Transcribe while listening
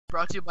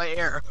Brought to you by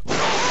air.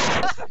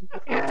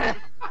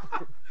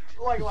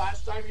 Like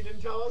last time you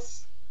didn't tell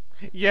us?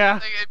 Yeah.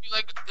 Like, it'd be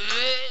like,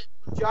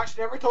 Josh,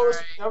 never told us.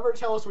 Alright. Never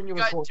tell us when you we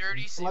were got recording.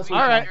 dirty. We Unless got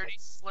we Alright. dirty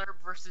slurp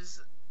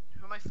versus.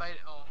 Who am I fighting?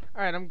 Oh.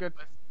 Alright, I'm good.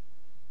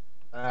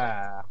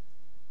 Ah.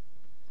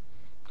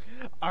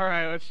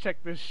 Alright, let's check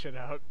this shit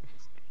out.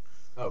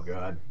 Oh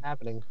god.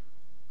 Happening.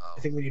 Oh. I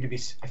think we need to be.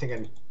 I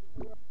think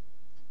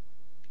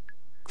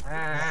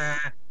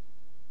Ah.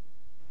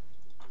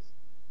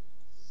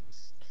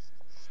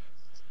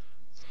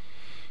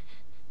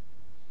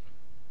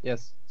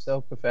 Yes,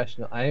 so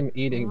professional. I am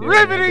eating. dude.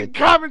 Riveting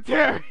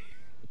commentary!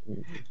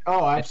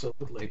 Oh,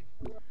 absolutely.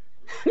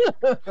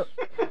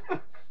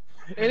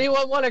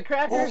 Anyone want a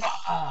cracker?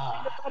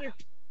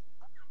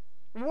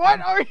 What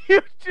are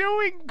you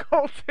doing,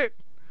 Colton?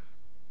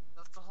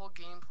 That's the whole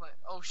gameplay.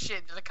 Oh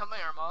shit! Did I cut my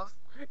arm off?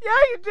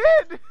 Yeah, you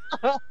did!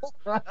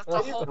 That's the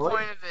whole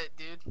point of it,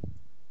 dude.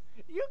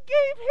 You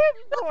gave him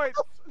points!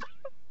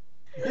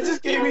 You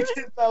just gave me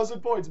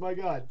 10,000 points. My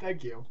god,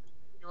 thank you.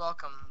 You're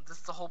welcome.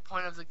 That's the whole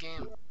point of the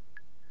game.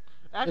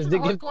 Actually, Is the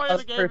to whole give point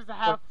of the us game is to first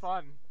have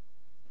fun.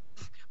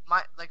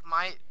 My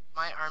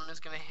arm is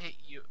gonna hit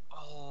you.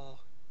 Oh.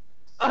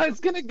 Oh, it's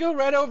gonna go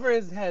right over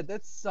his head.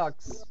 That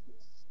sucks.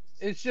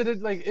 It should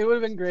have it would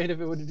have been great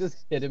if it would have just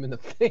hit him in the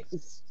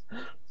face.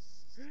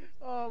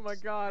 Oh my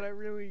god, I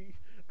really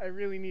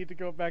need to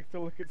go back to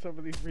look at some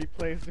of these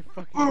replays. They're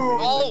fucking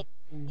Oh.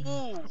 amazing.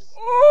 Ooh.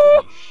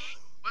 Oh!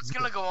 What's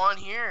gonna go on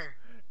here?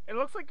 It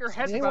looks like your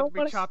head's Anyone about to be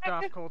want a chopped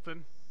off, second?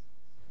 Colton.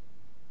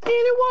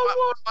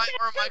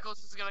 Or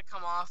Michael's is gonna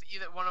come off.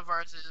 Either one of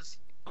ours is.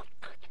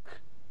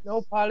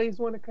 No, Polly's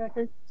want a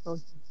cracker? Oh,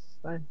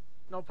 fine.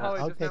 No, Polly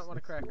I'll does take not want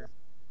a cracker.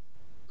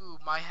 Ooh,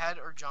 my head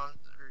or John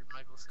or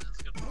Michael's head is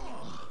gonna.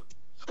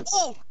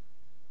 Oh.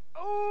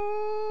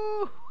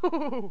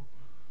 Oh!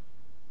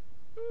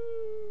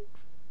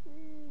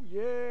 Ooh,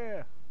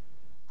 yeah.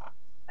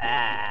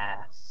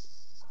 Ah.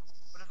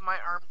 What if my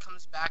arm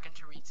comes back and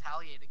to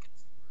retaliate against?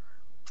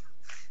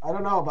 I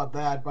don't know about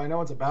that, but I know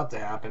what's about to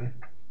happen.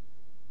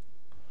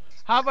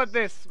 How about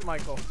this,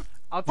 Michael?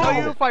 I'll tell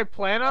you if I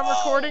plan on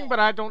recording, but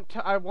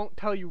I won't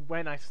tell you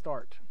when I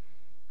start.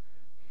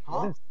 What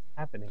Huh? is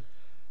happening?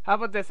 How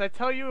about this? I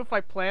tell you if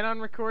I plan on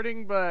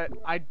recording, but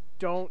I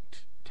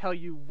don't tell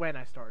you when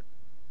I start.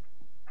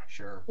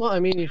 Sure. Well, I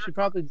mean, you should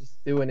probably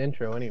just do an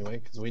intro anyway,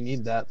 because we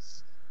need that.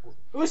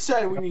 Who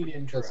said we need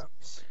intros?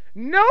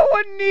 No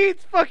one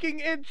needs fucking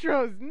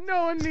intros.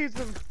 No one needs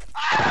them.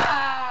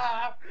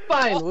 Ah!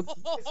 Fine, You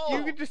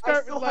can just I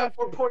start still with have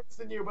more laughter. points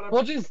than you, but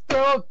we'll just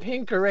throw a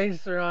pink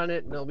eraser on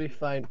it and it'll be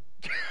fine.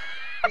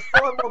 I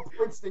still have more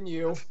points than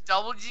you.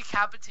 Double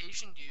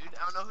decapitation, dude.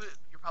 I don't know who.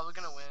 You're probably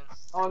gonna win.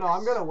 Oh no,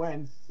 I'm gonna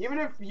win. Even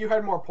if you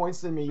had more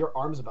points than me, your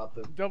arm's about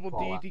to Double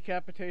fall D out.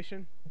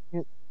 decapitation.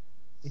 You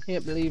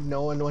can't believe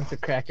no one wants a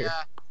cracker.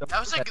 Yeah, that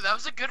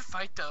was a good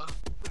fight though.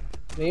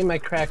 Me and my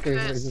crackers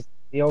are This. just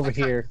be over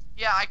here.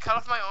 Yeah, I cut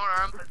off my own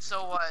arm, but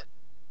so what?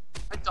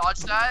 I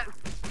dodged that.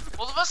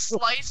 Both of us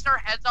sliced our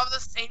heads off at the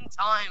same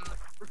time.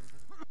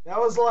 That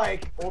was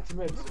like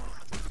ultimate.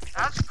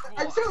 That's cool.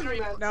 I tell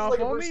you, man. Now, this if is like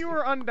a only you versus-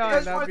 were You undying,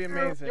 guys that'd wanna be do-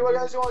 amazing. You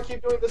guys want to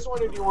keep doing this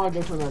one, or do you want to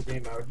go to another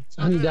game mode?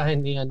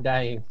 Undying the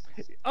undying.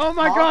 Oh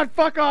my Huh? god,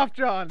 fuck off,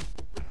 John.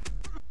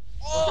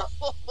 Oh!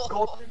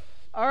 Colton?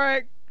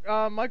 Alright,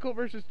 Michael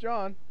versus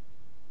John.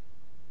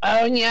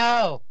 Oh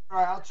no!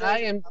 Alright, I'll change I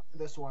it am- after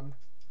this one.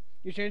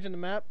 You changing the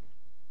map?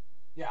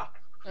 Yeah.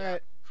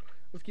 Alright.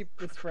 Let's keep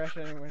this fresh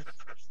anyways.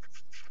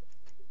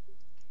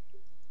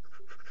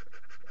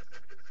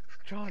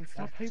 John,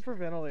 stop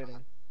hyperventilating.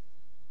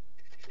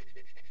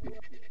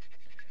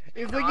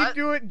 It's like you Not?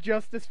 do it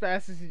just as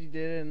fast as you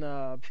did in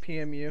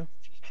PMU. Oh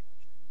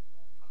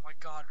my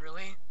god,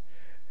 really?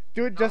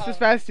 Do it just No. as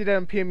fast as you did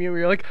in PMU where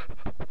you're like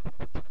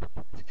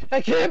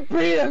I can't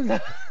breathe! I'm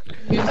not...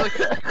 He's like,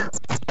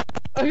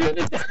 I'm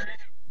gonna die!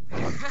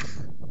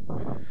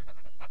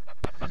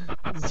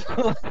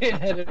 So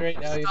lightheaded right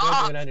now, you're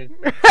Stop. both doing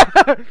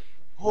 100.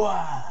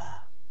 Wow.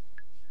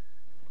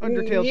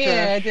 Undertale Yeah, I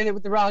trash. did it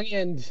with the wrong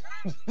end.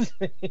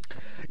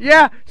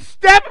 Yeah,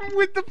 stab him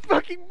with the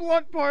fucking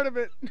blunt part of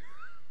it.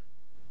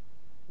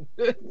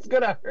 It's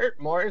gonna hurt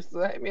more,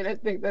 so I mean, I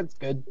think that's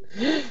good.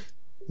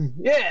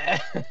 Yeah!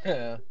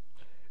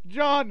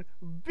 John,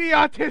 be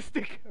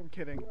autistic. I'm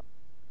kidding.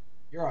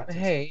 You're autistic.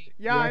 Hey,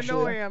 Yeah, You I know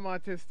actually I am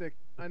autistic.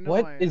 I know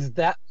what I am. is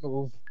that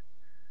move?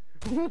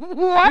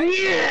 What?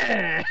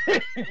 Yeah!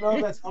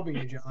 No, that's helping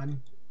you,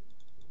 John.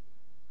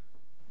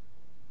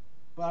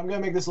 But I'm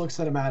gonna make this look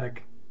cinematic.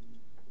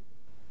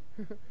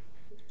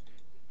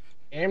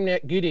 I'm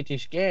not good at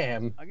this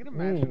game. I can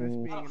imagine this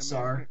being Oh, an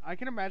sorry. American. I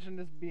can imagine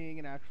this being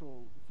an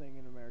actual thing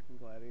in American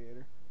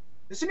Gladiator.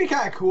 This would be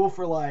kind of cool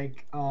for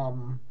like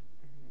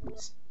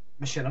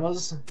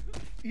machinimas.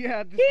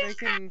 Yeah,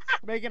 just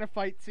making a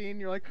fight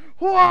scene. You're like,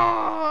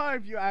 whoa!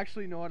 If you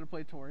actually know how to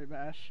play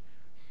Toribash.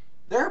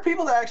 There are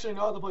people that actually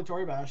know how to play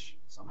Toribash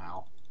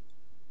somehow.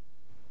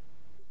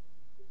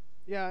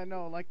 Yeah, I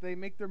know. Like they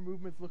make their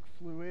movements look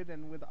fluid,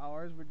 and with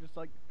ours, we're just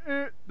like,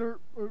 With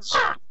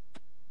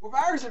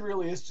ours, it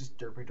really is just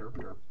derpy derp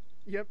derp.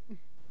 Yep.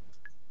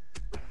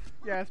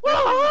 Yeah,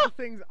 especially with the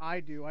things I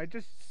do. I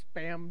just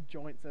spam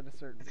joints at a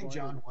certain I think point.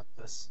 John wants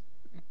this.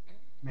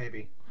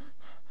 Maybe.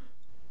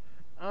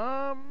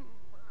 I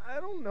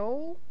don't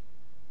know.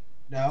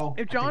 No.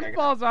 If I John think I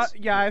got falls out,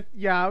 this.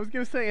 yeah, I was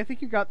gonna say, I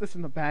think you got this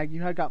in the bag.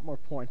 You had got more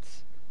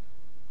points.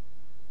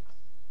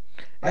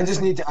 I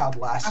just need to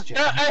outlast John.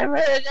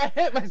 I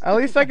hit my At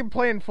least I can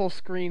play in full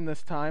screen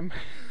this time.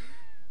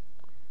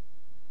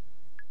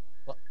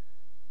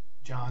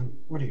 John,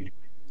 what are you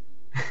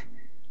doing?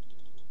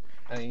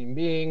 I'm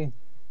being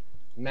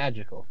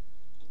magical.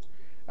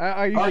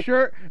 Are you Alright.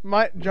 sure,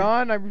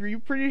 John? Are you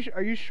pretty?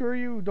 Are you sure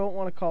you don't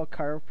want to call a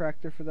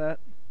chiropractor for that?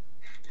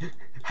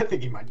 I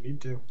think he might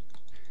need to.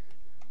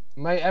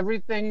 My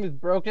everything is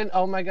broken.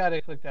 Oh my god,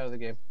 I clicked out of the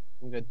game.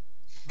 I'm good.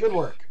 Good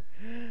work.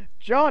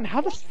 John,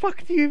 how the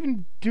fuck do you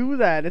even do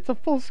that? It's a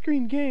full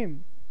screen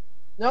game.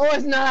 No,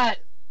 it's not.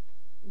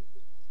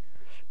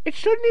 It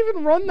shouldn't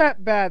even run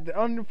that bad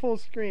on full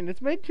screen.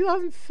 It's made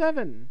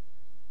 2007.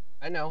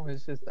 I know.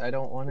 It's just I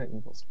don't want it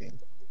in full screen.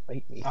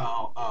 Fight me.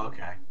 Oh,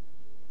 okay.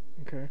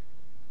 Okay.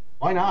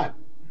 Why not?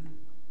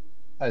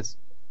 Guys,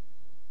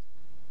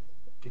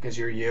 Because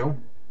you're you?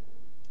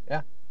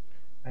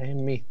 I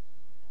am me.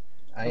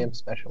 I am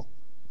special.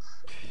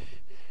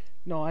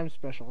 No, I'm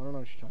special. I don't know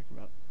what you're talking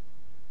about.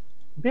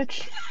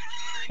 Bitch.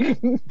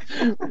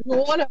 You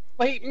wanna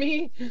fight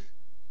me?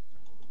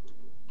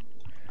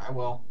 I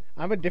will.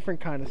 I'm a different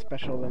kind of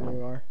special than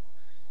you are.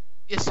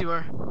 Yes, you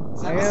are.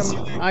 Is that I a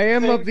silly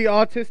am of thing? the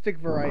autistic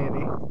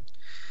variety.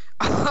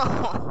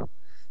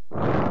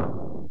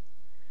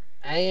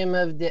 I am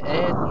of the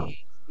ADHD.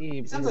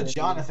 He sounds a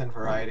Jonathan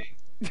variety.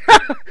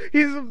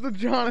 He's of the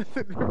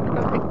Jonathan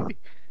variety.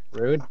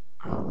 Rude.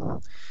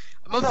 I'm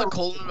of the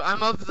Colton.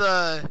 I'm of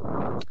the.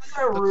 That's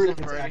not a rude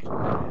Colton attack. variety.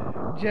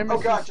 Gemis Oh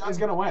god, John's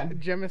gonna win.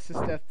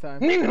 Gemis' death time.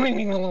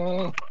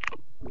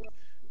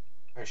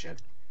 Oh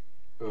shit.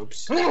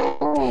 Oops. Shout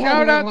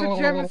out to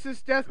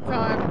Gemis' death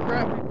time,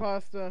 crappy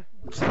pasta.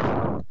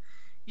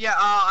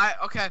 Yeah.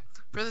 Okay.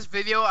 For this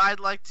video, I'd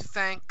like to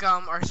thank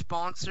our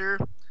sponsor,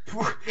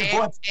 What?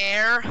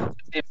 Air,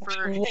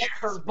 for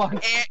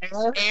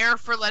Air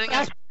for letting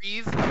us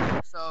breathe.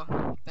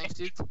 So thanks,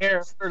 dude.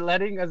 Air for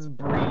letting us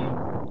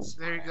breathe. So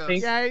there you go.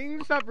 Thank- Yeah, you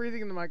can stop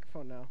breathing in the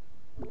microphone now.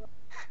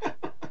 I'm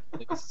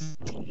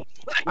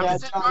Yeah,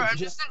 just, John, I'm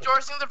just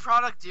endorsing the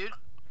product, dude.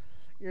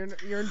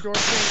 You're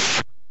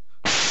endorsing.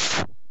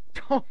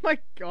 Oh my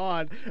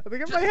god! I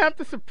think I might have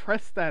to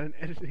suppress that in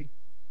editing.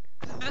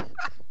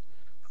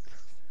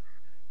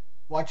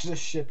 Watch this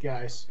shit,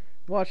 guys.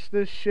 Watch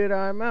this shit.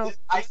 I'm out.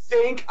 I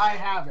think I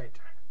have it.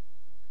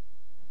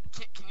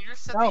 Can you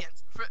just set No.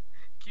 the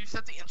can you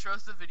set the intro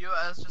to the video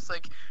as just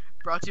like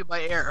brought to you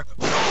by Air?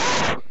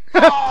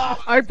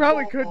 I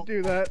probably could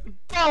do that.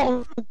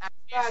 Oh,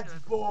 That's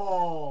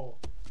bull.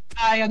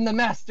 I am the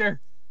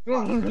master.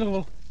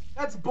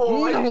 That's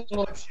bull. I didn't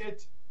touch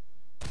it.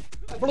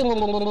 Fuck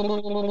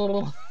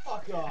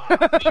off.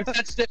 You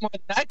touched it more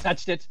than I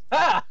touched it.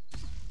 Ah!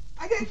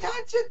 I didn't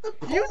touch it.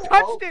 The You bull.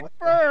 touched it What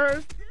the-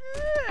 first.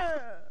 Yeah.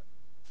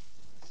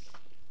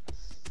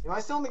 Am I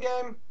still in the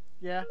game?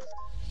 Yeah.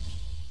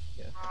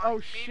 Yeah. Oh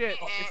shit!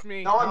 It's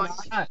me. No, I'm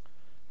not.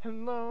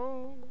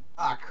 Hello.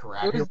 Ah,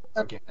 crap. Here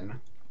again.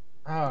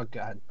 Oh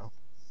god, no.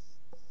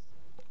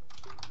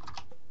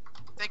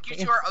 Thank you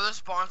to our other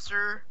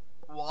sponsor,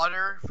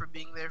 Water, for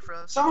being there for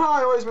us. Somehow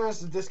I always manage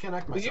to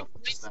disconnect Will you myself.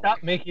 please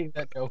stop making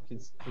that joke?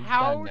 It's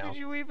How done now. did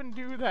you even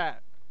do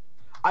that?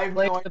 I have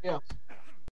Like no the- idea.